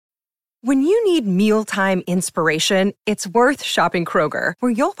When you need mealtime inspiration, it's worth shopping Kroger,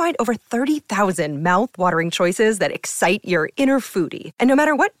 where you'll find over 30,000 mouth-watering choices that excite your inner foodie. And no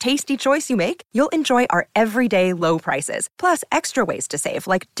matter what tasty choice you make, you'll enjoy our everyday low prices, plus extra ways to save,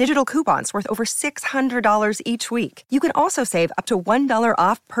 like digital coupons worth over $600 each week. You can also save up to $1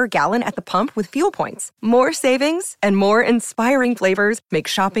 off per gallon at the pump with fuel points. More savings and more inspiring flavors make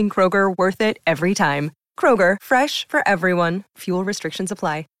shopping Kroger worth it every time. Kroger, fresh for everyone. Fuel restrictions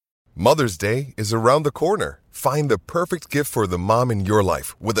apply. Mother's Day is around the corner. Find the perfect gift for the mom in your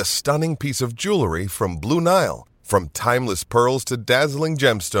life with a stunning piece of jewelry from Blue Nile. From timeless pearls to dazzling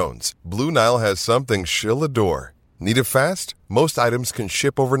gemstones, Blue Nile has something she'll adore. Need it fast? Most items can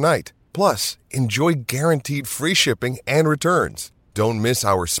ship overnight. Plus, enjoy guaranteed free shipping and returns. Don't miss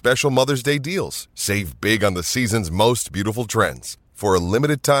our special Mother's Day deals. Save big on the season's most beautiful trends. For a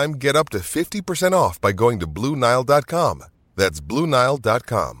limited time, get up to 50% off by going to BlueNile.com. That's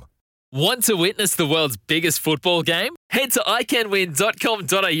BlueNile.com. Want to witness the world's biggest football game? Head to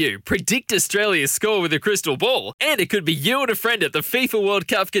iCanWin.com.au, predict Australia's score with a crystal ball, and it could be you and a friend at the FIFA World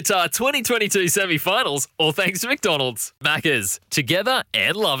Cup Qatar 2022 semi-finals, all thanks to McDonald's. Maccas, together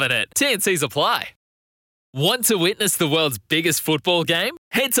and loving it. TNCs apply. Want to witness the world's biggest football game?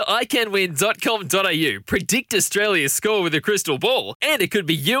 Head to iCanWin.com.au, predict Australia's score with a crystal ball, and it could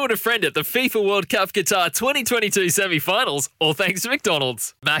be you and a friend at the FIFA World Cup Qatar 2022 semi-finals, all thanks to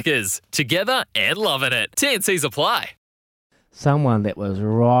McDonald's. Maccas, together and loving it. TNCs apply. Someone that was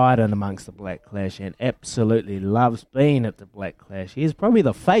right in amongst the Black Clash and absolutely loves being at the Black Clash. He is probably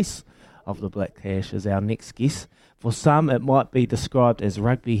the face of the Black Clash is our next guest. For some, it might be described as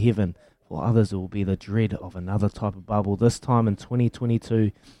rugby heaven. For others, it will be the dread of another type of bubble. This time in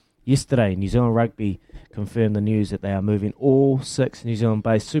 2022, yesterday, New Zealand Rugby confirmed the news that they are moving all 6 New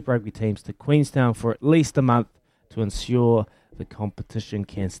Zealand-based Super Rugby teams to Queenstown for at least a month to ensure the competition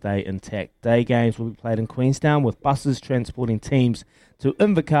can stay intact. Day games will be played in Queenstown with buses transporting teams to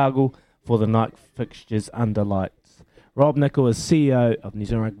Invercargill for the night fixtures under lights. Rob Nichol is CEO of New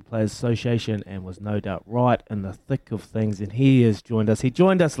Zealand Rugby Players Association and was no doubt right in the thick of things, and he has joined us. He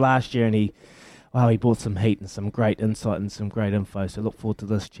joined us last year and he brought some heat and some great insight and some great info, so look forward to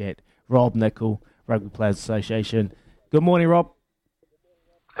this chat. Rob Nichol, Rugby Players Association. Good morning, Rob.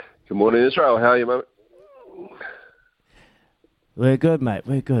 Good morning, Israel. How are you, mate? We're good, mate.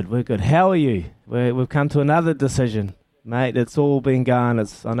 We're good. How are you? We've come to another decision, mate. It's all been going.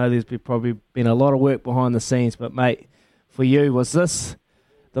 I know there's probably been a lot of work behind the scenes, but, mate, for you, was this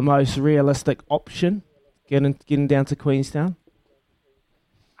the most realistic option, getting down to Queenstown?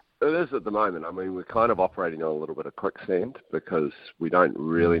 It is at the moment. I mean, we're kind of operating on a little bit of quicksand because we don't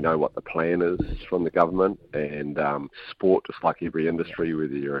really know what the plan is from the government. And sport, just like every industry,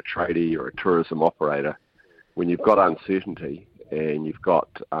 whether you're a tradie or a tourism operator, when you've got uncertainty and you've got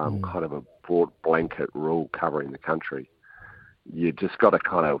kind of a broad blanket rule covering the country, you just got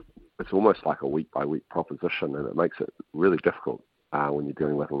to it's almost like a week-by-week proposition, and it makes it really difficult when you're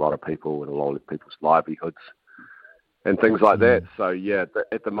dealing with a lot of people and a lot of people's livelihoods and things like that. So, yeah,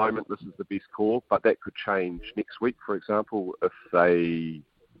 at the moment, this is the best call, but that could change next week, for example, if they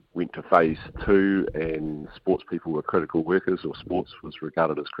went to phase 2 and sports people were critical workers or sports was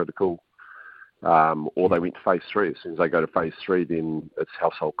regarded as critical, or they went to phase 3. As soon as they go to phase 3, then it's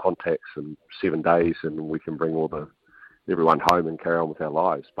household contacts in 7 days, and we can bring everyone home and carry on with our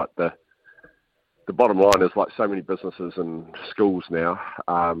lives. But the bottom line is, like so many businesses and schools now,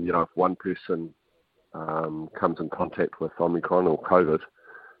 if one person comes in contact with Omicron or COVID,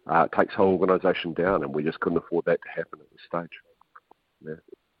 it takes the whole organisation down, and we just couldn't afford that to happen at this stage. Yeah.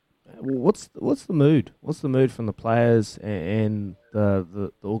 What's the mood? What's the mood from the players and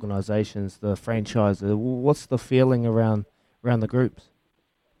the organisations, the franchises? What's the feeling around the groups?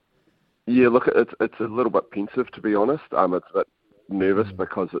 Yeah, look, it's a little bit pensive, to be honest. It's a bit nervous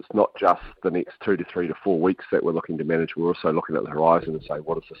because it's not just the next 2 to 3 to 4 weeks that we're looking to manage. We're also looking at the horizon and say,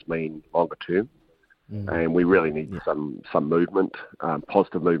 what does this mean longer term? And we really need some movement,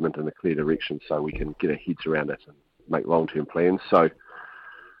 positive movement in a clear direction so we can get our heads around it and make long-term plans. So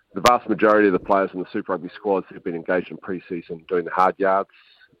the vast majority of the players in the Super Rugby squads have been engaged in pre-season doing the hard yards.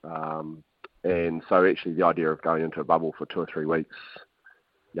 And so actually the idea of going into a bubble for 2 or 3 weeks,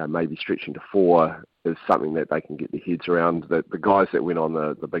 maybe stretching to 4, is something that they can get their heads around. The guys that went on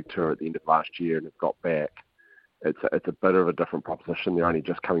the big tour at the end of last year and have got back, it's a bit of a different proposition. They're only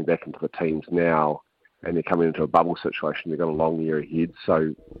just coming back into the teams now, and they're coming into a bubble situation. They've got a long year ahead.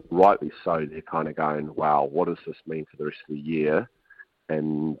 So rightly so, they're kind of going, wow, what does this mean for the rest of the year?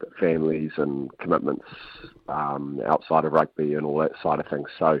 And families and commitments outside of rugby and all that side of things.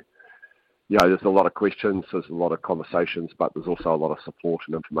 So, there's a lot of questions, there's a lot of conversations, but there's also a lot of support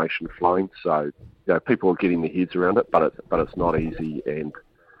and information flowing. So, people are getting their heads around it, but it's not easy. And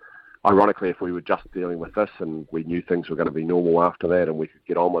ironically, if we were just dealing with this and we knew things were going to be normal after that and we could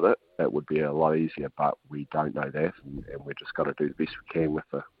get on with it, that would be a lot easier. But we don't know that, and we've just got to do the best we can with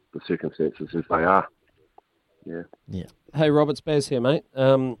the circumstances as they are. Yeah. Hey, Rob, it's Baz here, mate.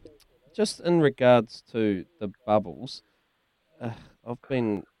 Just in regards to the bubbles, I've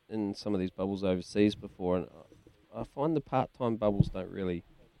been in some of these bubbles overseas before, and I find the part-time bubbles don't really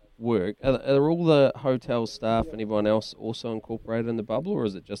work. Are all the hotel staff and everyone else also incorporated in the bubble, or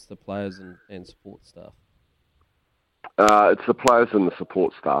is it just the players and support staff? It's the players and the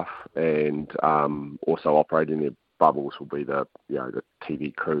support staff, and also operating their bubbles will be the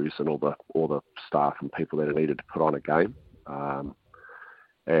TV crews and all the staff and people that are needed to put on a game.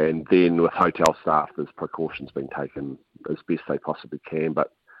 And then with hotel staff, there's precautions being taken as best they possibly can,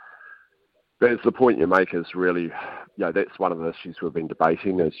 but that's the point you make is really, that's one of the issues we've been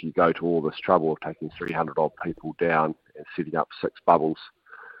debating is you go to all this trouble of taking 300 odd people down and setting up 6 bubbles,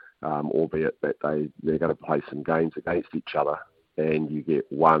 albeit that they're going to play some games against each other, and you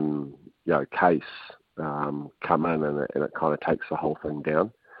get one, case come in and it kind of takes the whole thing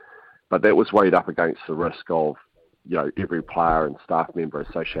down. But that was weighed up against the risk of, every player and staff member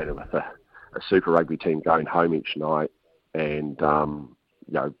associated with a Super Rugby team going home each night and,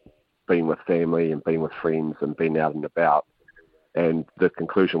 being with family and being with friends and being out and about. And the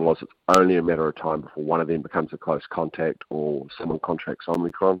conclusion was it's only a matter of time before one of them becomes a close contact or someone contracts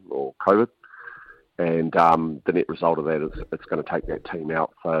Omicron or COVID. And the net result of that is it's going to take that team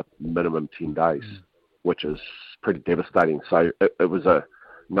out for minimum 10 days, which is pretty devastating. So it was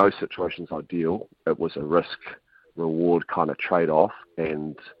no situation's ideal. It was a risk-reward kind of trade-off,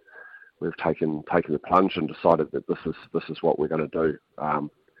 and we've taken the plunge and decided that this is what we're going to do.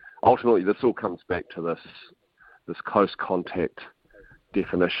 Ultimately, this all comes back to this close contact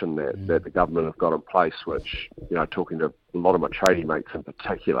definition that the government have got in place, which, talking to a lot of my tradie mates in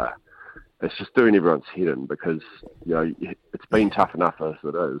particular, it's just doing everyone's head in because, it's been tough enough as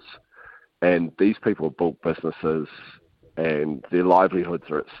it is. And these people have built businesses and their livelihoods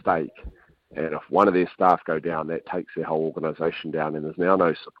are at stake. And if one of their staff go down, that takes their whole organisation down, and there's now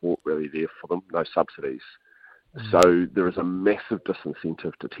no support really there for them, no subsidies. So there is a massive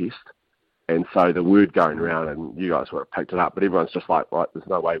disincentive to test. And so the word going around, and you guys would have picked it up, but everyone's just like, right, there's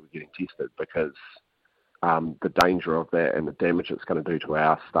no way we're getting tested because the danger of that and the damage it's going to do to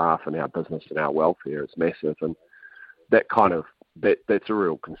our staff and our business and our welfare is massive. And that that's a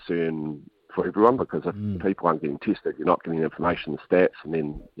real concern for everyone because if people aren't getting tested, you're not getting information, the stats, and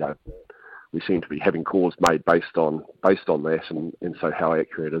then, we seem to be having calls made based on that, and so how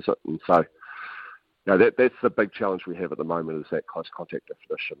accurate is it? And so, that's the big challenge we have at the moment is that close contact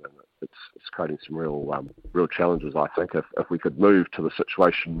definition, and it's creating some real challenges. I think if we could move to the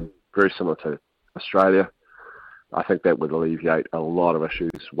situation very similar to Australia, I think that would alleviate a lot of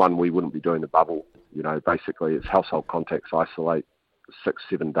issues. One, we wouldn't be doing the bubble. Basically it's household contacts, isolate,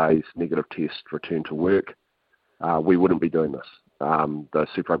 6-7 days, negative test, return to work. We wouldn't be doing this. The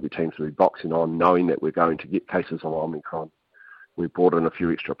Super Rugby teams will be boxing on, knowing that we're going to get cases of Omicron. We brought in a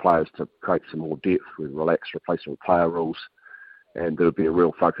few extra players to create some more depth. We relaxed replacement player rules, and there'll be a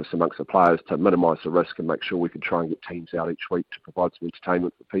real focus amongst the players to minimise the risk and make sure we can try and get teams out each week to provide some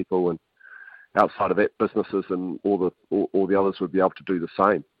entertainment for people. And outside of that, businesses and all the others would be able to do the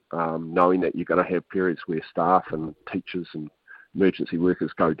same, knowing that you're going to have periods where staff and teachers and emergency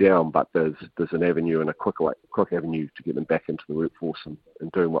workers go down, but there's an avenue and a quick avenue to get them back into the workforce and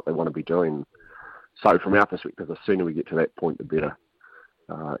doing what they want to be doing. So from our perspective, the sooner we get to that point, the better.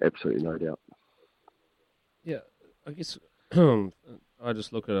 Absolutely no doubt. Yeah, I guess I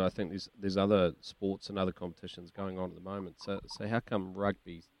just look at it, I think there's other sports and other competitions going on at the moment. So how come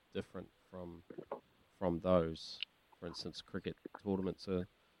rugby's different from those? For instance, cricket tournaments, there's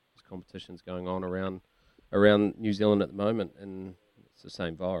competitions going on around New Zealand at the moment, and it's the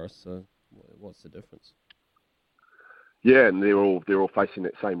same virus. So what's the difference? Yeah, and they're all facing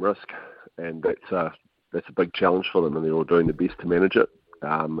that same risk, and that's a big challenge for them, and they're all doing their best to manage it.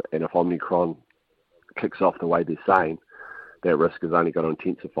 And if Omicron kicks off the way they're saying, that risk is only going to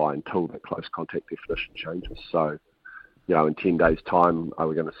intensify until the close contact definition changes. So, in 10 days' time, are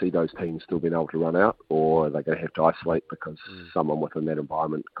we going to see those teams still being able to run out, or are they going to have to isolate because someone within that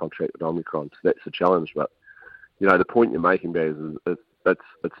environment contracted Omicron? So that's the challenge. But, the point you're making, Baz, is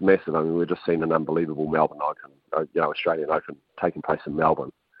it's massive. I mean, we've just seen an unbelievable Melbourne Open, Australian Open taking place in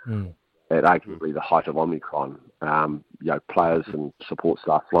Melbourne at arguably the height of Omicron. Players and support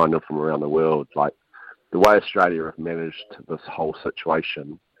staff flying in from around the world. Like, the way Australia have managed this whole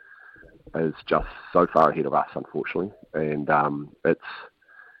situation is just so far ahead of us, unfortunately. And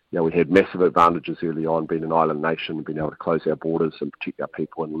we had massive advantages early on, being an island nation, being able to close our borders and protect our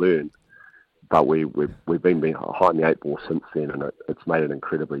people and learn. But we've been behind the 8 ball since then, and it's made it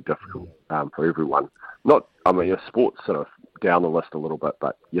incredibly difficult for everyone. Sport's sort of down the list a little bit,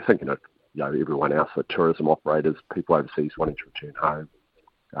 but you're thinking of everyone else, the tourism operators, people overseas wanting to return home,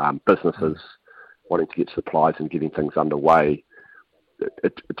 businesses wanting to get supplies and getting things underway.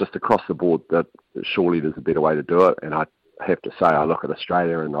 It just across the board, that surely there's a better way to do it. And I have to say, I look at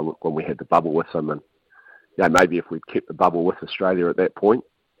Australia and I look when we had the bubble with them, and maybe if we'd kept the bubble with Australia at that point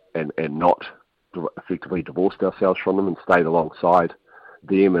and not effectively divorced ourselves from them and stayed alongside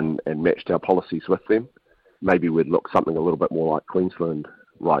them and matched our policies with them, maybe we'd look something a little bit more like Queensland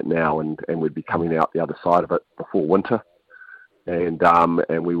right now, and we'd be coming out the other side of it before winter, and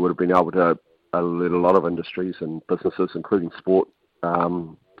we would have been able to let a lot of industries and businesses, including sport,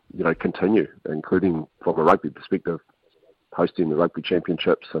 continue, including from a rugby perspective, hosting the rugby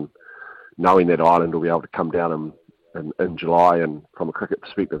championships and knowing that Ireland will be able to come down in July, and from a cricket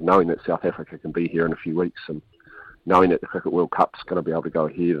perspective, knowing that South Africa can be here in a few weeks, and knowing that the Cricket World Cup's going to be able to go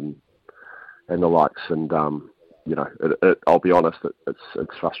ahead and the likes. And I'll be honest,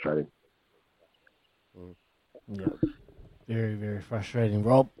 it's frustrating. Yeah, very, very frustrating,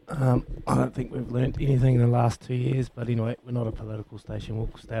 Rob. I don't think we've learnt anything in the last 2 years, but anyway, we're not a political station. We'll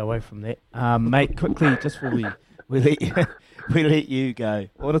stay away from that. Mate, quickly, just before we let you go,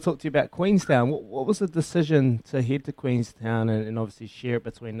 I want to talk to you about Queenstown. What was the decision to head to Queenstown and obviously share it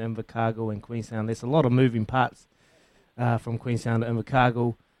between Invercargill and Queenstown? There's a lot of moving parts from Queenstown to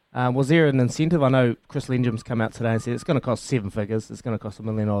Invercargill. Was there an incentive? I know Chris Lenjum's come out today and said it's going to cost 7 figures. It's going to cost $1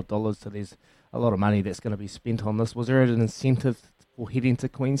 million odd, so there's a lot of money that's going to be spent on this. Was there an incentive for heading to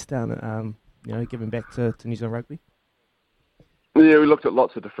Queenstown, giving back to New Zealand rugby? Yeah, we looked at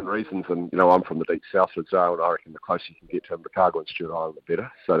lots of different reasons, and I'm from the deep south of Zone, and I reckon the closer you can get to Invercargill and Stewart Island, the better.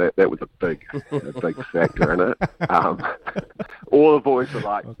 So that was a big factor in it. All the boys were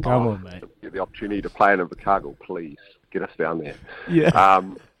like, come on, mate. Get the opportunity to play in Invercargill, please get us down there. Yeah.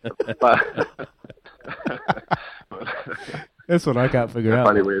 But that's what I can't figure out.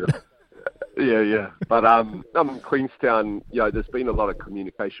 Funny weird. Yeah. But Queenstown, there's been a lot of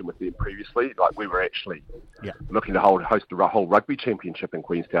communication with them previously. Like, we were actually looking to host the whole rugby championship in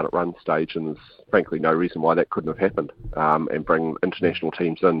Queenstown at run stage, and there's frankly no reason why that couldn't have happened, and bring international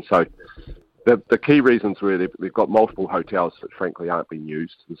teams in. So the key reasons were they've got multiple hotels that frankly aren't being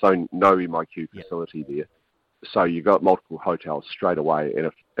used. There's no MIQ facility there. So you've got multiple hotels straight away, and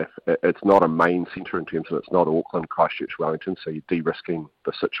if it's not a main centre in terms of it's not Auckland, Christchurch, Wellington, so you're de-risking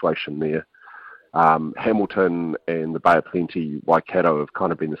the situation there. Hamilton and the Bay of Plenty, Waikato have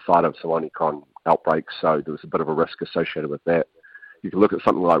kind of been the site of some Omicron outbreaks, so there was a bit of a risk associated with that. You can look at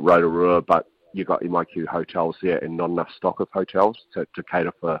something like Rotorua, but you've got MIQ hotels there and not enough stock of hotels to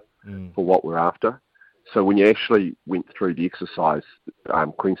cater for what we're after. So when you actually went through the exercise,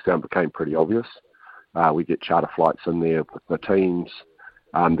 Queenstown became pretty obvious. We get charter flights in there with the teams.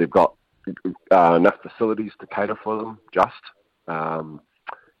 They've got enough facilities to cater for them,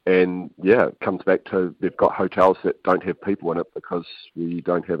 it comes back to they've got hotels that don't have people in it because we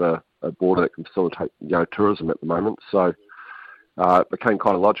don't have a border that can facilitate tourism at the moment. So it became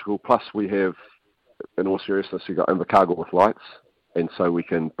kind of logical. Plus we have, in all seriousness, we've got Invercargill with lights, and so we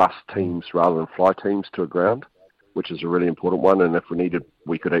can bus teams rather than fly teams to a ground, which is a really important one. And if we needed,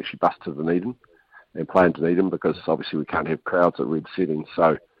 we could actually bus to Dunedin and play in Dunedin, because obviously we can't have crowds at red settings.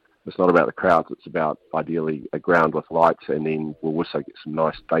 So it's not about the crowds, it's about ideally a ground with lights, and then we'll also get some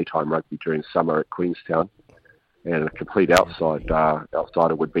nice daytime rugby during summer at Queenstown. And a complete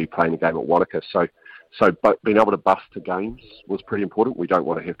outsider would be playing a game at Wanaka. But being able to bus to games was pretty important. We don't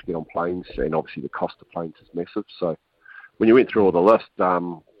want to have to get on planes, and obviously the cost of planes is massive. So when you went through all the list,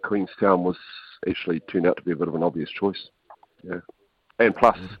 Queenstown was actually turned out to be a bit of an obvious choice. Yeah, and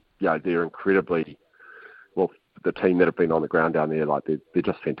plus, they're incredibly the team that have been on the ground down there, like they're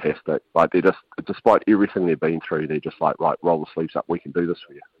just fantastic. Like they're just, despite everything they've been through, they're just like, right, roll the sleeves up, we can do this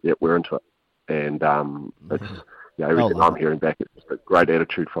for you. Yeah, we're into it. And it's everything I'm hearing back, it's just a great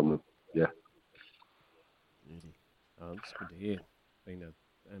attitude from them. Yeah. It's good to hear. Being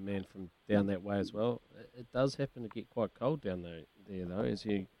a man from down that way as well, it does happen to get quite cold down there though, as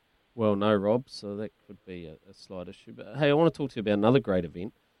you well know, Rob. So that could be a slight issue. But hey, I want to talk to you about another great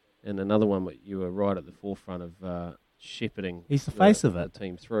event. And another one that you were right at the forefront of shepherding. He's the face of it. The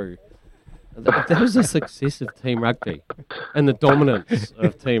team through. That was the success of Team Rugby and the dominance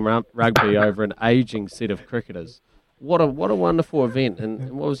of Team Rugby over an ageing set of cricketers. What a wonderful event. And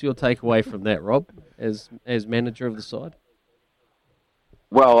what was your takeaway from that, Rob, as manager of the side?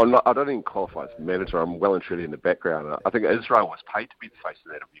 Well, I don't even qualify as manager. I'm well and truly in the background. I think Israel was paid to be the face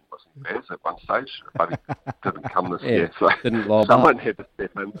of that event, wasn't Baz, at one stage, but he didn't come this year, so someone had to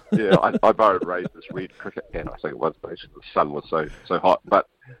step in. Yeah, I borrowed Razor's red cricket hat, I think, at one stage. The sun was so hot. But,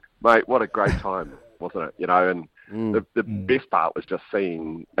 mate, what a great time, wasn't it? You know, and the best part was just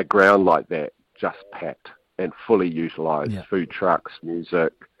seeing a ground like that just packed and fully utilised. Yeah. Food trucks,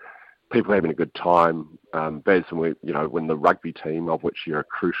 music, people having a good time. Baz, and when the rugby team, of which you're a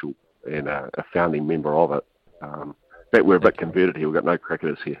crucial and a founding member of it, but we're a bit converted here. We've got no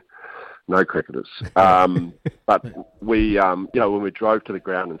cricketers here. No cricketers. But we, when we drove to the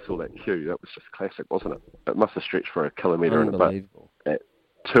ground and saw that queue, that was just classic, wasn't it? It must have stretched for a kilometre and a bit at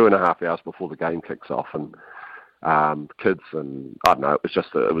 2.5 hours before the game kicks off. And kids and, I don't know,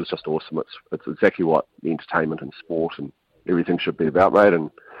 it was just awesome. It's exactly what the entertainment and sport and everything should be about, mate.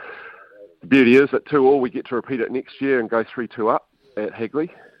 And the beauty is that 2-2, we get to repeat it next year and go 3-2 up at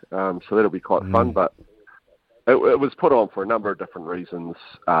Hagley. So that'll be quite fun. But it was put on for a number of different reasons.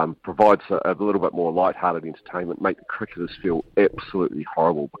 Provides a little bit more light-hearted entertainment, make the cricketers feel absolutely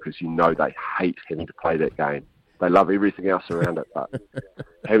horrible because you know they hate having to play that game. They love everything else around it, but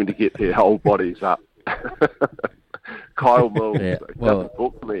having to get their whole bodies up. Kyle Mills doesn't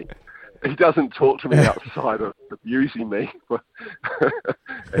talk to me. He doesn't talk to me outside of abusing me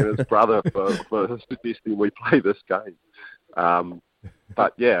and his brother for suggesting we play this game.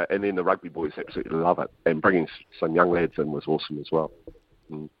 But yeah, and then the rugby boys absolutely love it, and bringing some young lads in was awesome as well.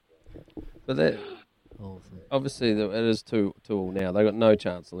 But that obviously it is 2-2 now. They got no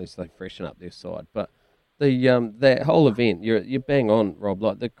chance unless they freshen up their side. But that whole event, you're bang on, Rob.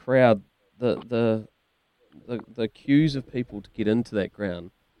 Like the crowd, the queues of people to get into that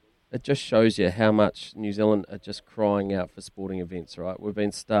ground. It just shows you how much New Zealand are just crying out for sporting events, right? We've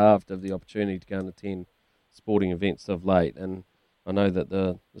been starved of the opportunity to go and attend sporting events of late, and I know that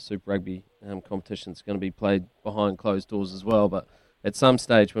the Super Rugby competition is going to be played behind closed doors as well, but at some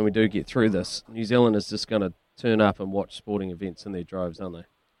stage when we do get through this, New Zealand is just going to turn up and watch sporting events in their droves, aren't they?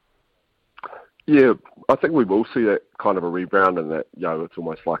 Yeah, I think we will see that kind of a rebound, and that, it's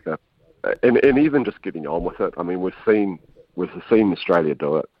almost like and even just getting on with it. I mean, we've seen Australia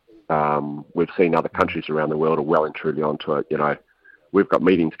do it. We've seen other countries around the world are well and truly onto it. We've got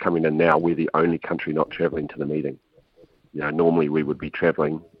meetings coming in now. We're the only country not travelling to the meeting. Normally we would be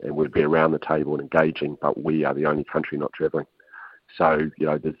travelling and we'd be around the table and engaging, but we are the only country not travelling. So,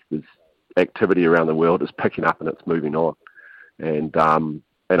 there's activity around the world is picking up and it's moving on. And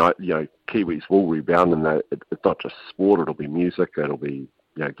Kiwis will rebound, and it's not just sport. It'll be music. It'll be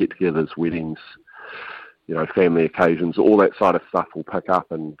get-togethers, weddings, family occasions, all that side of stuff will pick up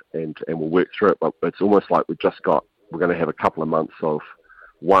and we'll work through it. But it's almost like we're going to have a couple of months of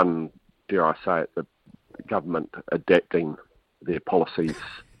one, dare I say it, the government adapting their policies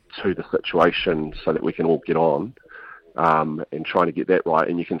to the situation so that we can all get on and trying to get that right.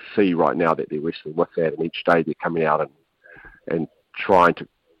 And you can see right now that they're wrestling with that, and each day they're coming out and trying to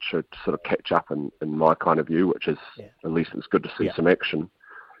sort of catch up in my kind of view, which is at least it's good to see some action.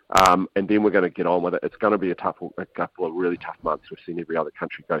 And then we're going to get on with it. It's going to be a couple of really tough months. We've seen every other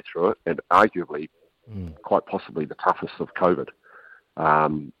country go through it, and arguably, quite possibly the toughest of COVID.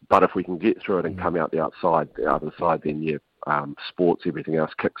 But if we can get through it and come out the other side, then sports, everything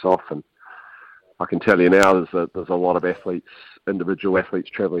else kicks off. And I can tell you now, there's a lot of individual athletes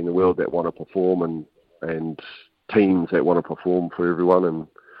travelling the world that want to perform, and teams that want to perform for everyone. And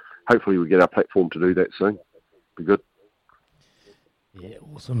hopefully we get our platform to do that soon. Be good. Yeah,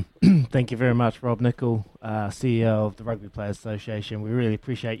 awesome. Thank you very much, Rob Nichol, CEO of the Rugby Players Association. We really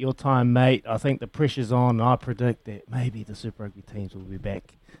appreciate your time, mate. I think the pressure's on. I predict that maybe the Super Rugby teams will be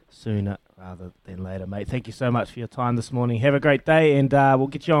back sooner rather than later, mate. Thank you so much for your time this morning. Have a great day, and we'll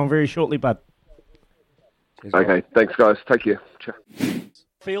get you on very shortly, bud. Okay, thanks, guys. Take care. Ciao.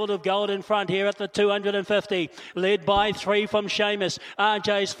 Field of Gold in front here at the 250, led by 3 from Seamus.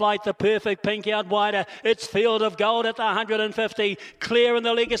 RJ's Flight, the perfect pink out wider. It's Field of Gold at the 150. Clear in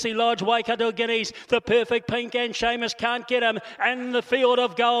the Legacy Lodge, Waikato Guineas. The perfect pink and Seamus can't get him. And the Field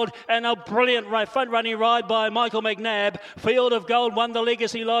of Gold, and a brilliant front running ride by Michael McNabb. Field of Gold won the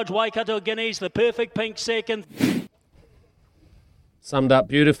Legacy Lodge, Waikato Guineas. The perfect pink second. Summed up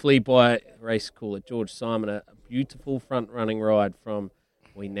beautifully by race caller George Simon. A beautiful front running ride from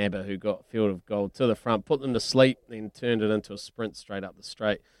Wee Nabba, who got Field of Gold to the front, put them to sleep, then turned it into a sprint straight up the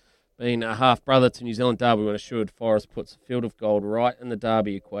straight. Being a half-brother to New Zealand Derby, when assured Forrest puts Field of Gold right in the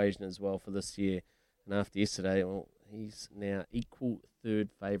Derby equation as well for this year. And after yesterday, he's now equal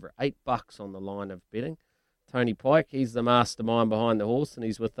third favourite. $8 on the line of betting. Tony Pike, he's the mastermind behind the horse, and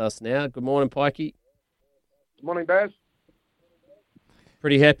he's with us now. Good morning, Pikey. Good morning, Baz.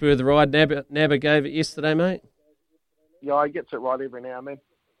 pretty happy with the ride Nabba gave it yesterday, mate? Yeah, he gets it right every now and then.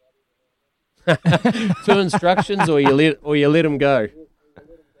 2 instructions, or you let him go?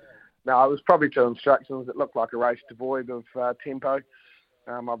 No, it was probably 2 instructions. It looked like a race devoid of tempo.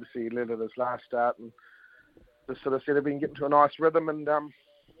 Obviously, he led at his last start and just sort of said if he can get into a nice rhythm and,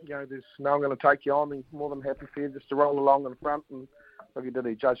 there's no one going to take you on, he's more than happy for you just to roll along in front. And look, he did.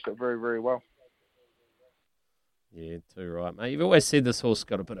 He judged it very, very well. Yeah, too right, mate. You've always said this horse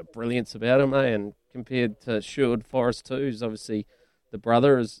got a bit of brilliance about him, and compared to Sherwood Forest too, who's obviously the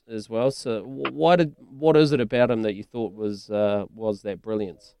brother as well. So what is it about him that you thought was that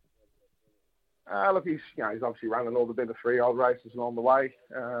brilliance? Look, he's obviously running all the better 3-year-old races along the way.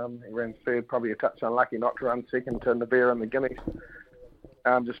 He ran third, probably a touch unlucky not to run second to Nevera and the Guineas.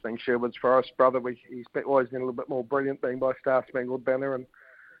 Just being Sherwood's Forest brother, he's always been a little bit more brilliant, being by Star Spangled Banner, and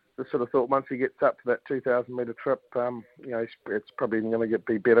just sort of thought once he gets up to that 2,000 metre trip, it's probably going to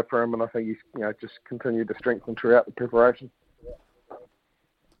be better for him, and I think he's just continued to strengthen throughout the preparation.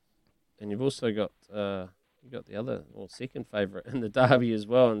 And you've also got the other, second favourite in the Derby as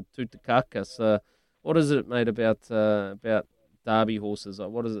well, and Tutukaka. So what is it, mate, about Derby horses? Like,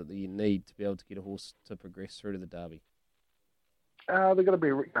 what is it that you need to be able to get a horse to progress through to the Derby? They've got to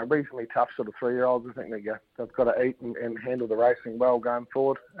be reasonably tough sort of 3-year-olds. I think they've got to eat and handle the racing well going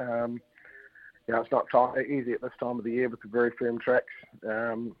forward. It's not easy at this time of the year with the very firm tracks.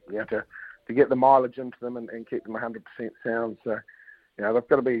 To get the mileage into them and keep them 100% sound. So, they've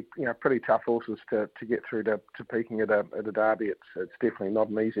got to be pretty tough horses to get through to peaking at a Derby. It's definitely not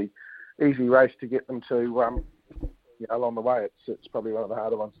an easy race to get them to along the way. It's probably one of the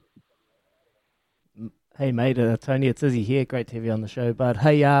harder ones. Hey mate, Tony, it's Izzy here. Great to have you on the show, bud.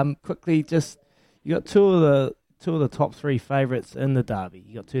 Hey, quickly, you got two of the top 3 favourites in the Derby.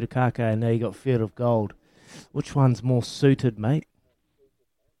 You got Tutukaka and now you got Field of Gold. Which one's more suited, mate?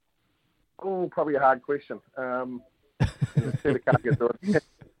 Oh, probably a hard question. Tutukaka's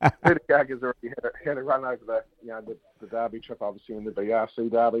already had a run over the Derby trip, obviously in the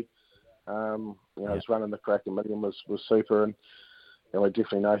BRC Derby. His run in the Cracker Million was super, and we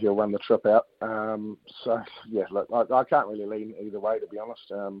definitely know he'll run the trip out. I can't really lean either way, to be honest.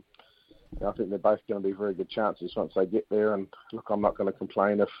 I think they're both going to be very good chances once they get there. And look, I'm not going to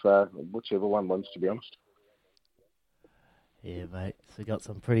complain if whichever one wins, to be honest. Yeah, mate. So we got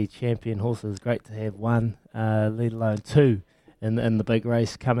some pretty champion horses. Great to have one, let alone 2 in the big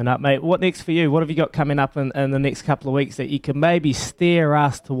race coming up, mate. What next for you? What have you got coming up in the next couple of weeks that you can maybe steer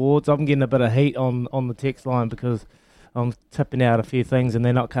us towards? I'm getting a bit of heat on the text line because I'm tipping out a few things and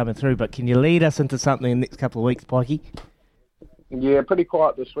they're not coming through, but can you lead us into something in the next couple of weeks, Pikey? Yeah, pretty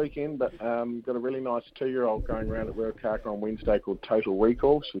quiet this weekend, but got a really nice 2-year-old going around at Ruakaka on Wednesday called Total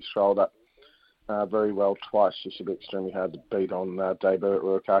Recall. She's rolled up very well twice. She should be extremely hard to beat on debut at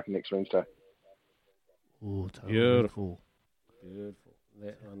Ruakaka next Wednesday. Ooh, Beautiful.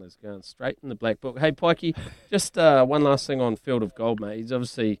 That one is going straight in the black book. Hey, Pikey, just one last thing on Field of Gold, mate. He's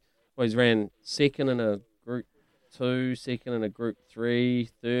obviously, he's ran second in a Group 2, second in a Group 3,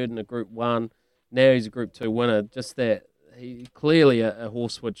 third in a Group 1. Now he's a Group 2 winner. Just that, he clearly a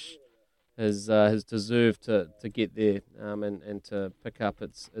horse which has deserved to get there and to pick up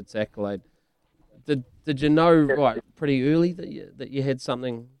its accolade. Did you know pretty early that you had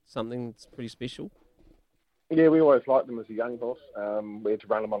something that's pretty special? Yeah, we always liked him as a young horse. We had to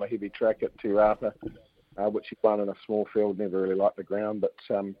run him on a heavy track at Te Rapa, which he won in a small field. Never really liked the ground, but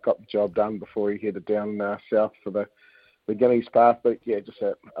got the job done before he headed down south for the Guineas path. But yeah, just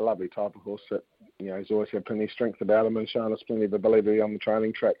a lovely type of horse that he's always had plenty of strength about him and shown us plenty of ability on the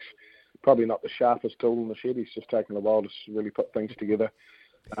training tracks. Probably not the sharpest tool in the shed. He's just taken a while to really put things together.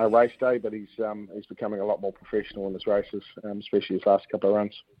 Race day, but he's becoming a lot more professional in his races, especially his last couple of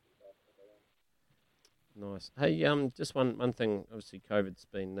runs. Nice. Hey, just one thing. Obviously, COVID's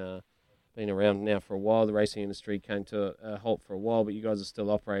been around now for a while. The racing industry came to a halt for a while, but you guys are still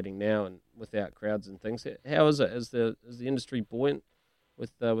operating now and without crowds and things. How is it? Is the industry buoyant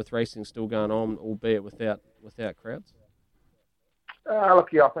with racing still going on, albeit without crowds?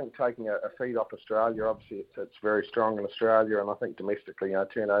 Look, yeah, I think taking a feed off Australia, obviously it's very strong in Australia, and I think domestically,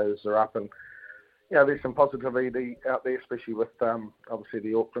 turnovers are up, and there's some positivity out there, especially with obviously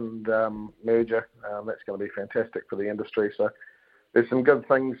the Auckland merger. That's going to be fantastic for the industry. So there's some good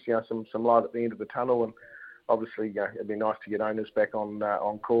things, some light at the end of the tunnel, and obviously, it'd be nice to get owners back on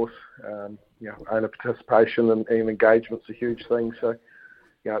course. Owner participation and engagement's a huge thing. So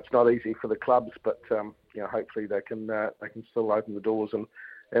it's not easy for the clubs, but hopefully they can still open the doors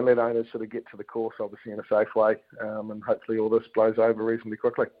and let owners sort of get to the course, obviously in a safe way, and hopefully all this blows over reasonably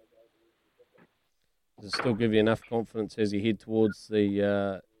quickly. Does it still give you enough confidence as you head towards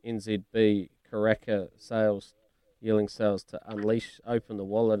the NZB Karaka sales, yearling sales, to open the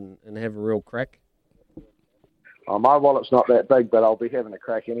wallet and have a real crack? Oh, my wallet's not that big, but I'll be having a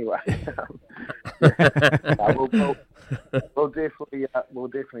crack anyway. We'll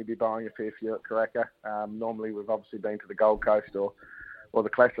definitely be buying a fair few at Karaka. Normally, we've obviously been to the Gold Coast or the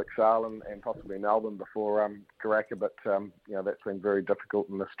Classic Sale and possibly Melbourne before Karaka, but that's been very difficult,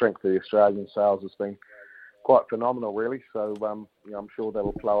 and the strength of the Australian sales has been quite phenomenal, really. So I'm sure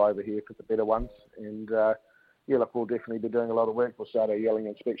that'll flow over here for the better ones. And look, we'll definitely be doing a lot of work. We'll start our yearling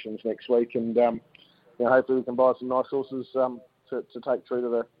inspections next week, and hopefully we can buy some nice horses to take through to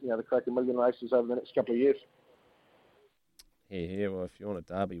the Karaka Million races over the next couple of years. Yeah. Well, if you want a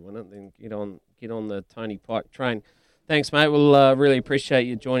Derby winner, then get on the Tony Pike train. Thanks, mate. We'll really appreciate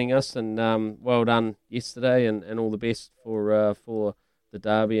you joining us, and well done yesterday, and all the best for the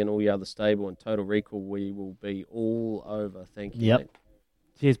Derby and all your other stable and Total Recall. We will be all over. Thank you, mate.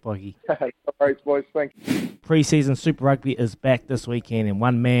 Cheers, Pikey. Hey, all right, boys. Thank you. Pre-season Super Rugby is back this weekend, and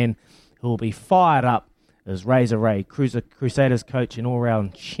one man who will be fired up is Razor Ray, Crusaders coach and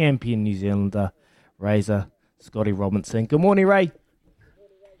all-round champion New Zealander, Razor Scotty Robinson. Good morning, Ray.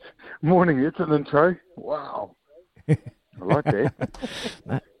 Morning. It's an intro. Wow. I like that.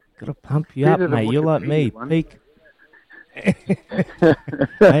 Mate, got to pump you up, mate. You're like me. Peak.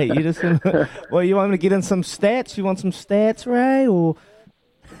 Hey, you just well, you want me to get in some stats? You want some stats, Ray? Or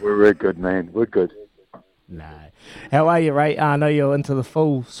we're good, man. We're good. No. How are you, Ray? I know you're into the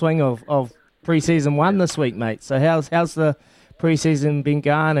full swing of pre-season 1 this week, mate. So how's the pre-season been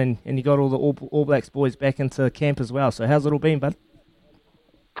going? And you got all the All Blacks boys back into camp as well. So how's it all been, bud?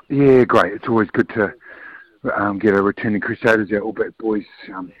 Yeah, great. It's always good to get a returning Crusaders, our All Black boys.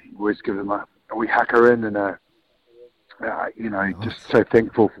 Always give them a wee hacker in, and just so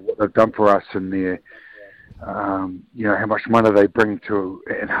thankful for what they've done for us, and their, how much money they bring to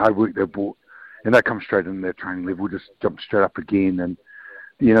and hard work they've brought, and they come straight in their training level, just jump straight up again, and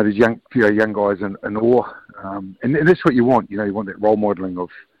these young guys in awe, and that's what you want. You want that role modelling of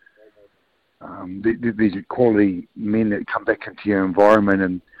these quality men that come back into your environment.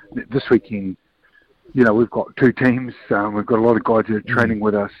 And this weekend, we've got 2 teams. We've got a lot of guys that are training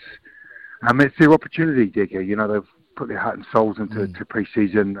with us. It's their opportunity, Decker. They've put their heart and souls into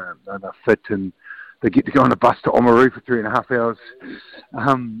pre-season, and they're fit, and they get to go on a bus to Oamaru for 3.5 hours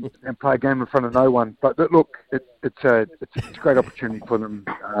and play a game in front of no one. But look, it's a great opportunity for them.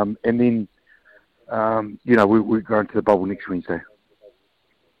 And then, we're going to the bubble next Wednesday.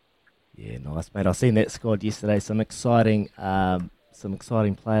 Yeah, nice, mate. I seen that squad yesterday. Some exciting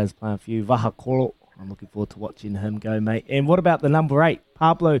players playing for you. Vahakoro, I'm looking forward to watching him go, mate. And what about the number 8,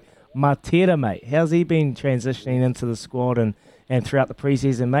 Pablo Matera, mate? How's he been transitioning into the squad and throughout the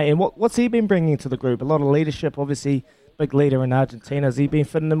preseason, mate? And what's he been bringing to the group? A lot of leadership, obviously, big leader in Argentina. Has he been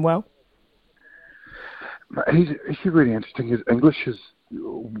fitting him well? He's really interesting. His English is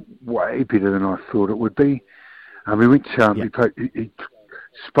way better than I thought it would be. He went he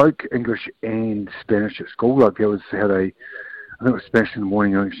spoke English and Spanish at school. Like that was how they, I think it was Spanish in the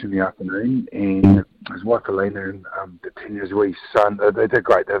morning, English in the afternoon. And his wife Elena and the 10 years away son, they did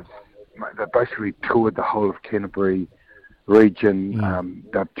great. They basically toured the whole of Canterbury region.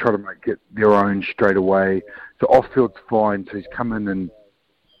 They've tried to make it their own straight away. So off-field's fine. So he's come in, and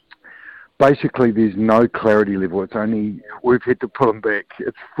basically there's no clarity level. It's only, we've had to pull him back.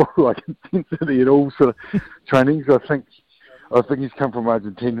 It's full like intensity and all sort of trainings. I think he's come from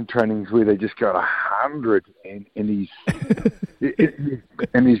Argentinian trainings where they just go 100, and he's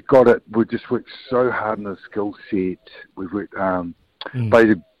and he's got it. We've just worked so hard on his skill set. We've worked, but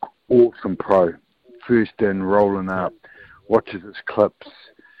he's an awesome pro. First in, rolling up, watches his clips.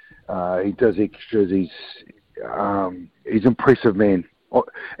 He does extras. He's impressive, man.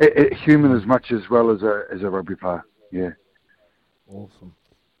 Human as much as well as a rugby player. Yeah. Awesome.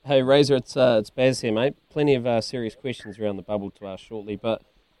 Hey, Razor, it's Baz here, mate. Plenty of serious questions around the bubble to ask shortly, but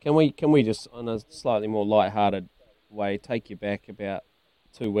can we just, on a slightly more light-hearted way, take you back about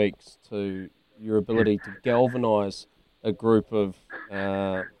 2 weeks to your ability to galvanise a group of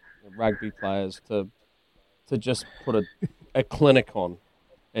rugby players to just put a clinic on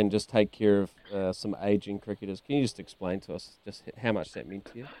and just take care of some ageing cricketers? Can you just explain to us just how much that meant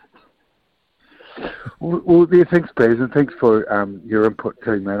to you? Well, yeah, thanks, Baz, and thanks for your input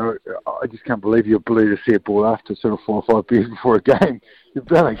too, man. I just can't believe your ability to see a ball after sort of 4 or 5 beers before a game. You've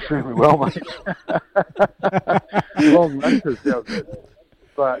done extremely well, mate. Long lunches,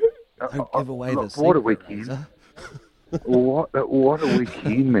 but don't give away the what a weekend! What a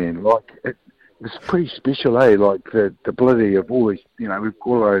weekend, man! Like it's pretty special, eh? Like the ability of all these, we've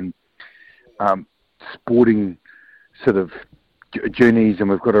got our own sporting sort of journeys, and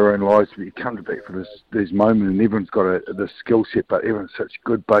we've got our own lives, but you come to back for this moment, and everyone's got this skill set, but everyone's such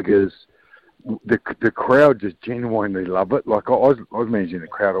good buggers. The crowd just genuinely love it. Like I was managing the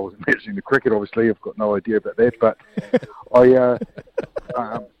crowd, I wasn't managing the cricket. Obviously, I've got no idea about that, but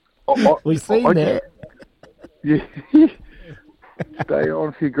we've seen that. Yeah, stay on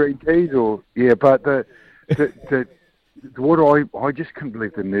a few green teas, but what I just couldn't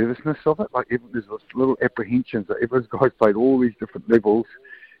believe the nervousness of it. Like there's this little apprehensions that everyone's guys played all these different levels.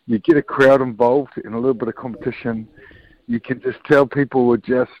 You get a crowd involved in a little bit of competition. You can just tell people were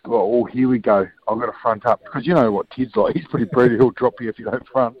just, oh, here we go. I've got to front up. Because you know what Ted's like. He's pretty brutal. He'll drop you if you don't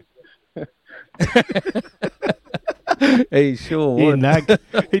front. He sure Yeah, would.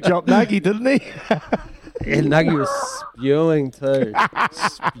 he dropped Nuggy, didn't he? And Nuggy was spewing too.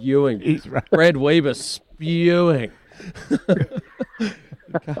 Spewing. He's right. Brad Weber spewing.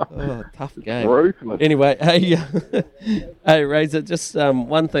 Oh, tough game. Ruthless. Anyway, hey, Razor, just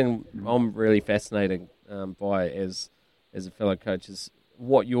one thing I'm really fascinated by as a fellow coach is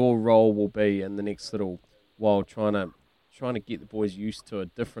what your role will be in the next little while, trying to get the boys used to a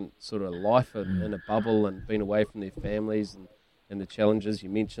different sort of life in a bubble and being away from their families and the challenges. You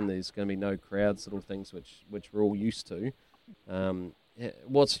mentioned there's going to be no crowds, little things which we're all used to.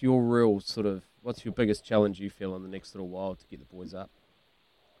 What's your what's your biggest challenge you feel in the next little while to get the boys up?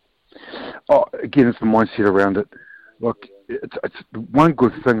 Oh, again, it's the mindset around it. Look, it's one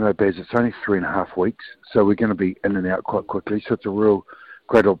good thing though, Baz, it's only 3.5 weeks, so we're going to be in and out quite quickly. So it's a real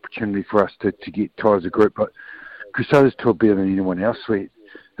great opportunity for us to get tight as a group. But Crusaders tour better than anyone else. We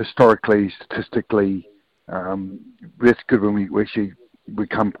historically, statistically, that's good when we actually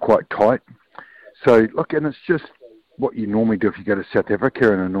become quite tight. So look, and it's just what you normally do if you go to South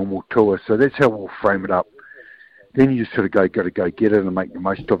Africa in a normal tour. So that's how we'll frame it up. Then you just sort of got to go get it and make the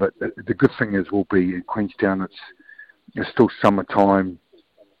most of it. The good thing is we'll be in Queenstown. It's still summertime,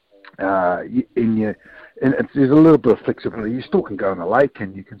 and there's a little bit of flexibility. You still can go in the lake,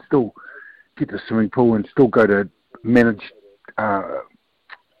 and you can still get to the swimming pool and still go to managed, like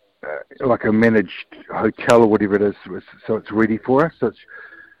a managed hotel or whatever it is. So it's ready for us. So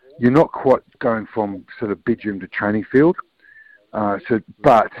you're not quite going from sort of bedroom to training field.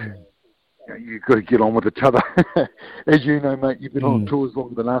 But you've got to get on with each other. As you know, mate, you've been on tours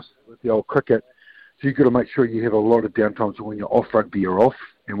longer than us with the old cricket. So you've got to make sure you have a lot of downtime. So when you're off rugby, you're off.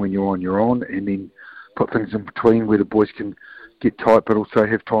 And when you're on. And then put things in between where the boys can get tight, but also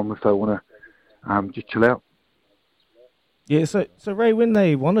have time if they want to just chill out. Yeah, so Ray, when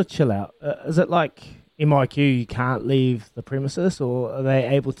they want to chill out, is it like MIQ, you can't leave the premises, or are they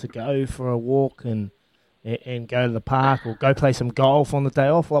able to go for a walk and go to the park or go play some golf on the day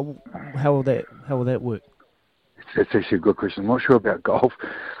off? Like, how will that work? That's actually a good question. I'm not sure about golf.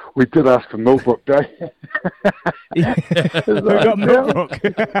 We did ask for Millbrook Day. Who got Millbrook?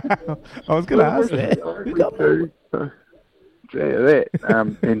 I was going to ask that. Who got Millbrook?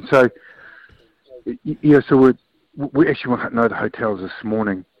 And so, so we actually know the hotels this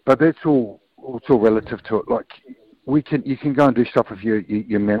morning, but that's all. It's all relative to it. Like you can go and do stuff if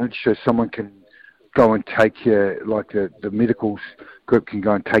you manage, so someone can go and take you, like the medicals group can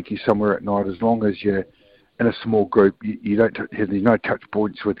go and take you somewhere at night, as long as you're in a small group. You don't have, there's no touch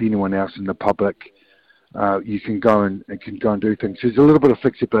points with anyone else in the public. You can go and do things. So there's a little bit of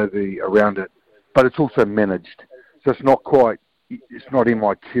flexibility around it, but it's also managed. So it's not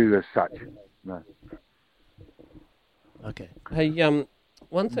MIQ as such. No. Okay. Hey,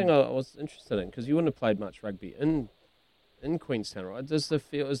 one thing I was interested in, because you wouldn't have played much rugby in Queenstown, right? Is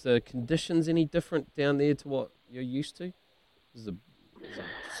the conditions any different down there to what you're used to? Is the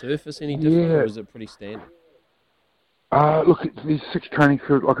surface any different, or is it pretty standard? Look, there's 6 training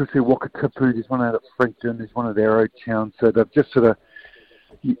fields. Like I said, Wakatipu, there's one out at Frankton, there's one at Arrowtown. So they've just sort of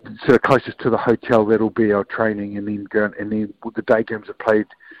closest to the hotel. That'll be our training, and then the day games are played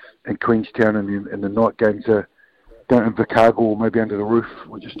in Queenstown, and the night games are down in Vicargo or maybe under the roof.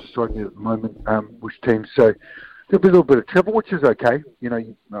 We're just deciding at the moment which teams. So there'll be a little bit of travel, which is okay.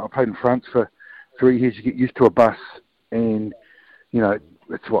 I played in France for 3 years. You get used to a bus, and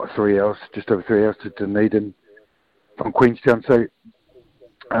it's 3 hours, just over 3 hours to Dunedin from Queenstown. So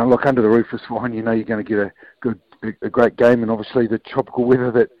look, under the roof is fine. You're going to get a great game, and obviously the tropical weather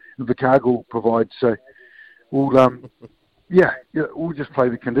that Vicargo provides. So we'll we'll just play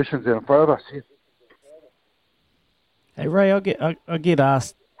the conditions out in front of us. Yeah. Hey Ray, I get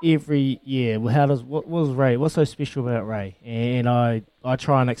asked every year, what's so special about Ray? And I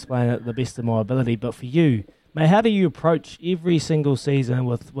try and explain it the best of my ability. But for you, mate, how do you approach every single season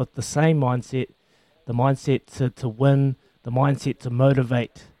with the same mindset, the mindset to win, the mindset to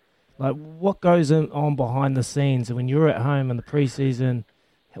motivate? Like, what goes on behind the scenes when you're at home in the pre-season?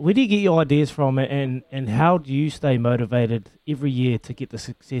 Where do you get your ideas from, and how do you stay motivated every year to get the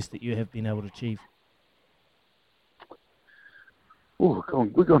success that you have been able to achieve? Oh,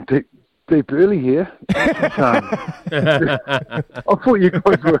 we're going deep early here. I thought you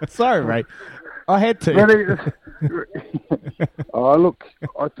guys were... Sorry, mate. I had to. Oh, look,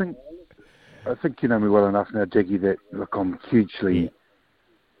 I think you know me well enough now, Jackie, that, look, I'm hugely...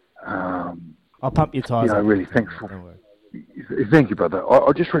 I'll pump your tyres. Really thankful. Thank you, brother.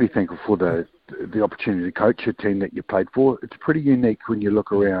 I'm just really thankful for the opportunity to coach a team that you played for. It's pretty unique when you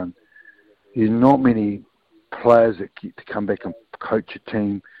look around. There's not many players that get to come back and coach a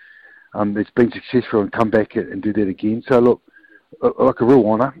team that's been successful and come back and do that again. So, look, like a real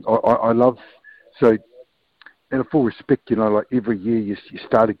honour. I love... So, in a full respect, you know, like every year you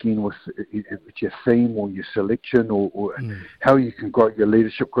start again with your theme or your selection or how you can grow your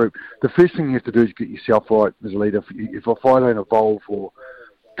leadership group. The first thing you have to do is get yourself right as a leader. If I don't evolve or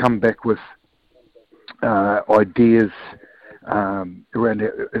come back with ideas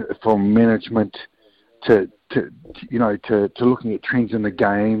around from management to looking at trends in the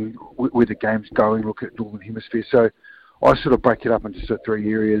game, where the game's going, look at Northern Hemisphere. So I sort of break it up into sort of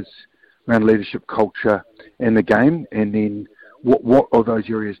 3 areas around leadership, culture, and the game, and then what of those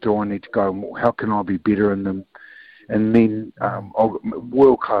areas do I need to go, and how can I be better in them? And then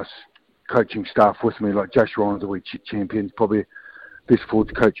world-class coaching staff with me, like Josh Ryan's a world champion, probably best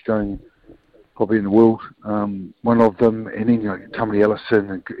forwards coach going probably in the world, one of them, and then Tommy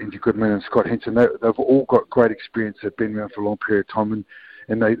Ellison and Andy Goodman and Scott Henson. They've all got great experience. They've been around for a long period of time,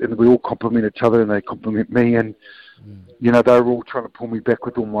 and we all complement each other, and they complement me, and they're all trying to pull me back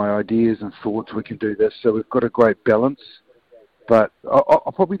with all my ideas and thoughts. We can do this, so we've got a great balance. But I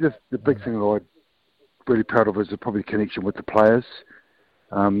probably the big thing that I'm really proud of is probably the connection with the players,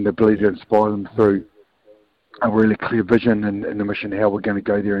 the ability to inspire them through a really clear vision and the mission, how we're going to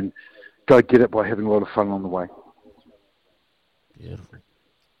go there and go get it by having a lot of fun on the way. Beautiful.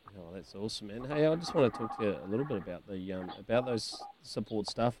 Oh, that's awesome, man. Hey, I just want to talk to you a little bit about about those support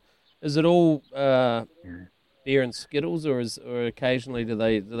stuff. Is it all beer and Skittles, or occasionally do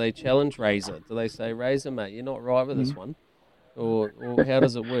they challenge Razor? Do they say, Razor, mate, you're not right with this one, or how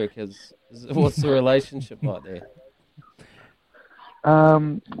does it work? What's the relationship like there?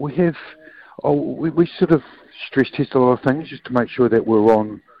 We sort of stress test a lot of things just to make sure that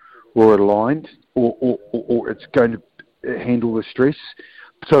we're aligned, or it's going to handle the stress.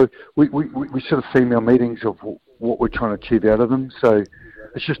 So we sort of theme our meetings of what we're trying to achieve out of them. So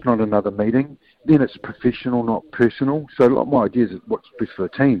it's just not another meeting. Then it's professional, not personal. So like my idea is what's best for the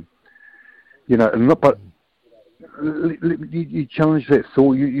team. But you challenge that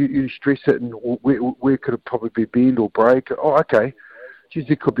thought. You stress it, and where could it probably be bend or break? Oh, okay. Geez,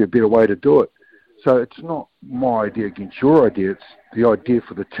 there could be a better way to do it. So it's not my idea against your idea. It's the idea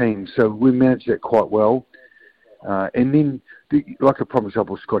for the team. So we manage that quite well. And then, like I promised,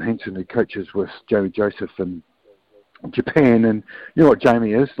 with Scott Henson, who coaches with Jamie Joseph in Japan, and you know what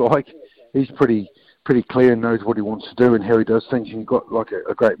Jamie is like. He's pretty clear and knows what he wants to do and how he does things. And he's got like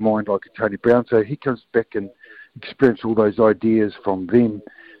a great mind, like a Tony Brown. So he comes back and experiences all those ideas from them.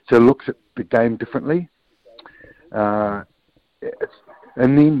 So looks at the game differently.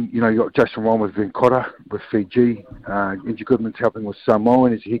 And then, you got Jason Ryan with Venkata, with Fiji. Angie Goodman's helping with Samoa,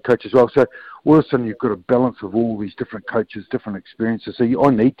 and he's a head coach as well. So all of a sudden you've got a balance of all these different coaches, different experiences. So I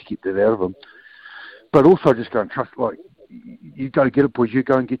need to get that out of them. But also just go and trust, like, you go get it, boys. You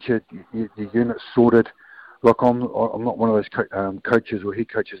go and get your units sorted. Like, I'm not one of those coaches or head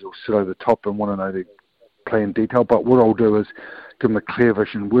coaches who will sit over the top and want to know the plan detail. But what I'll do is give them a clear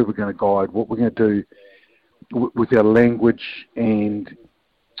vision, where we're going to guide, what we're going to do with our language, and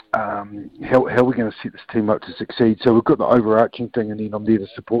how we're going to set this team up to succeed. So we've got the overarching thing, and then I'm there to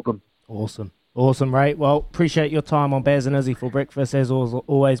support them. Awesome, Ray. Well, appreciate your time on Baz and Izzy for breakfast. As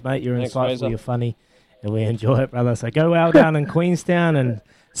always, mate, you're insightful, Razor. You're funny, and we enjoy it, brother. So go well down in Queenstown, and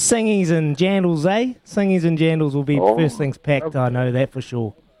singies and jandals, eh? Singies and jandals will be first things packed, I know that for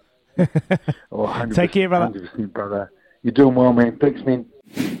sure. Take care, brother. 100%, brother. You're doing well, man. Thanks, man.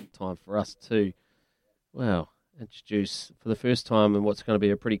 Time for us to, introduce for the first time in what's going to be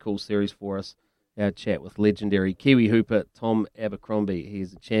a pretty cool series for us, our chat with legendary Kiwi hooper Tom Abercrombie.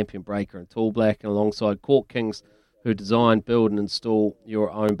 He's a champion breaker in tall black, and alongside Court Kings, who design, build and install your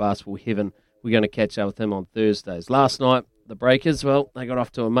own basketball heaven. We're going to catch up with him on Thursdays. Last night, the Breakers, they got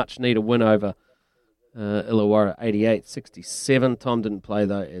off to a much-needed win over Illawarra, 88-67. Tom didn't play,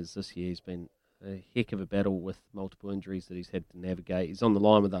 though, as this year he's been a heck of a battle with multiple injuries that he's had to navigate. He's on the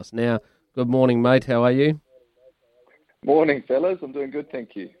line with us now. Good morning, mate. How are you? Morning, fellas. I'm doing good,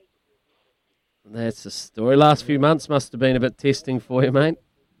 thank you. That's the story. Last few months must have been a bit testing for you, mate.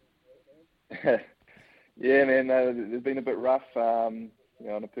 Yeah, man, they've been a bit rough. On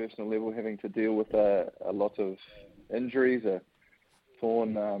a personal level, having to deal with a lot of injuries, a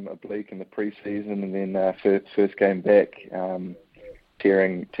torn oblique in the pre-season, and then first game back,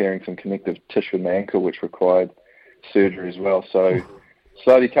 tearing some connective tissue in the ankle, which required surgery as well. So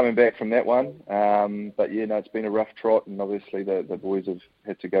slowly coming back from that one. But yeah, no, it's been a rough trot, and obviously the boys have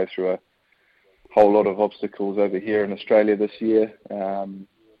had to go through a whole lot of obstacles over here in Australia this year,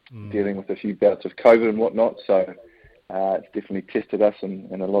 dealing with a few bouts of COVID and whatnot. So it's definitely tested us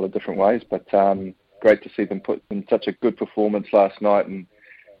in a lot of different ways. But great to see them put in such a good performance last night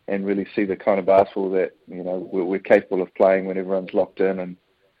and really see the kind of basketball that we're capable of playing when everyone's locked in and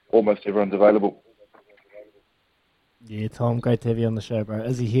almost everyone's available. Yeah, Tom, great to have you on the show, bro.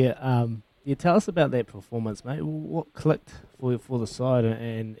 Izzy here. Tell us about that performance, mate. What clicked for the side,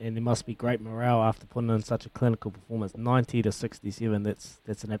 and there must be great morale after putting in such a clinical performance, 90-67.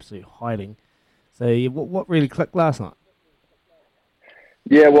 That's an absolute hiding. So, what really clicked last night?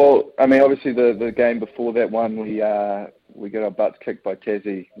 Yeah, well, I mean, obviously the game before that one, we got our butts kicked by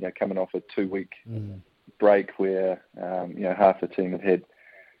Tassie, coming off a 2-week break where half the team had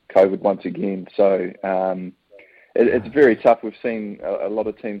COVID once again. So it's very tough. We've seen a lot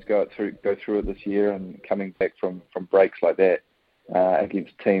of teams go through it this year, and coming back from breaks like that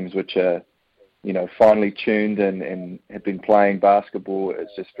against teams which are finely tuned and have been playing basketball.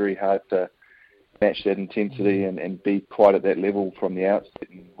 It's just very hard to match that intensity and be quite at that level from the outset.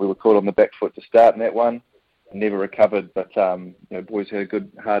 And we were caught on the back foot to start in that one, never recovered. But boys had a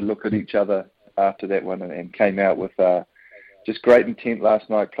good hard look at each other after that one and came out with just great intent last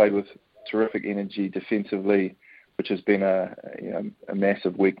night. Played with terrific energy defensively, which has been a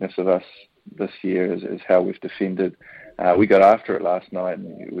massive weakness of us this year, is how we've defended. We got after it last night,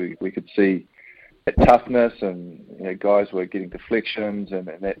 and we could see that toughness, and guys were getting deflections, and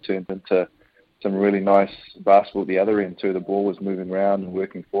that turned into some really nice basketball at the other end too. The ball was moving around and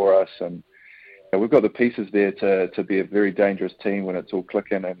working for us, and we've got the pieces there to be a very dangerous team when it's all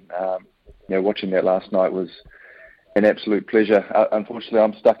clicking. And watching that last night was an absolute pleasure. Unfortunately,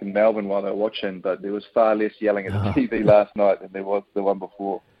 I'm stuck in Melbourne while they were watching, but there was far less yelling at the TV last night than there was the one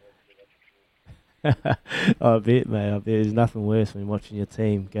before. I bet, mate. I bet there's nothing worse than watching your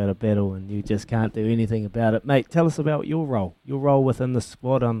team go to battle and you just can't do anything about it. Mate, tell us about your role within the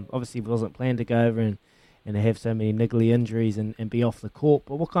squad. Obviously, it wasn't planned to go over and have so many niggly injuries and be off the court,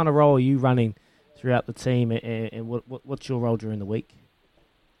 but what kind of role are you running throughout the team, and what's your role during the week?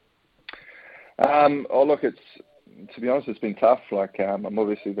 Look, to be honest, it's been tough. I'm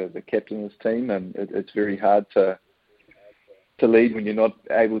obviously the captain of this team, and it's very hard to lead when you're not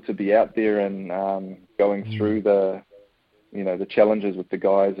able to be out there and going through the challenges with the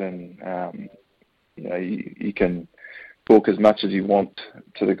guys. And you can talk as much as you want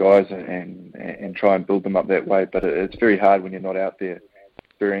to the guys and try and build them up that way, but it's very hard when you're not out there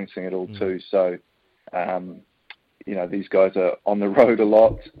experiencing it all too. So these guys are on the road a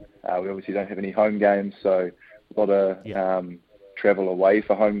lot. We obviously don't have any home games, so a lot of travel away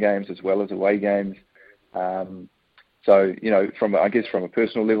for home games as well as away games. So, from a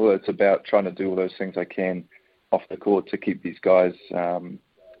personal level, it's about trying to do all those things I can off the court to keep these guys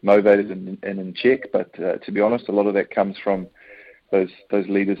motivated and in check. But to be honest, a lot of that comes from those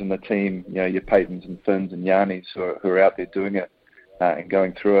leaders in the team, your Peytons and Finns and Yannis who are out there doing it and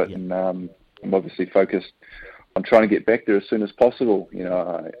going through it. And I'm obviously focused on trying to get back there as soon as possible.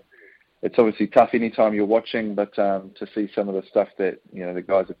 It's obviously tough any time you're watching, but to see some of the stuff that the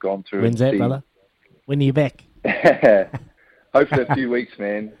guys have gone through. When's that, brother? When are you back? Hopefully a few weeks,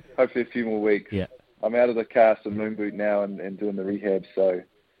 man. Hopefully a few more weeks. Yeah. I'm out of the cast and moon boot now and doing the rehab, so a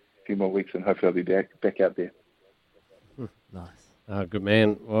few more weeks and hopefully I'll be back out there. Nice. Good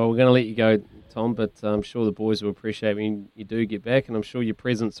man. Well, we're going to let you go, Tom, but I'm sure the boys will appreciate when you do get back, and I'm sure your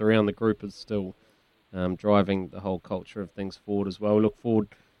presence around the group is still driving the whole culture of things forward as well. We look forward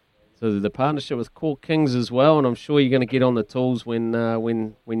to the partnership with Court Kings as well, and I'm sure you're going to get on the tools when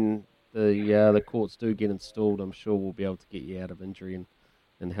the courts do get installed. I'm sure we'll be able to get you out of injury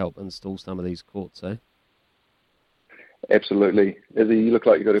and help install some of these courts, eh? Absolutely. Izzy, you look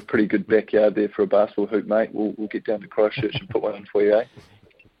like you've got a pretty good backyard there for a basketball hoop, mate. We'll get down to Christchurch and put one in for you, eh?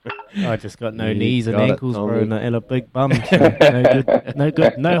 I just got no knees and ankles, bro, and a big bum. So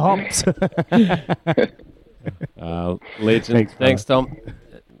no hops. Legend. Thanks, Tom.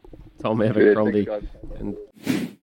 Tom Abercrombie.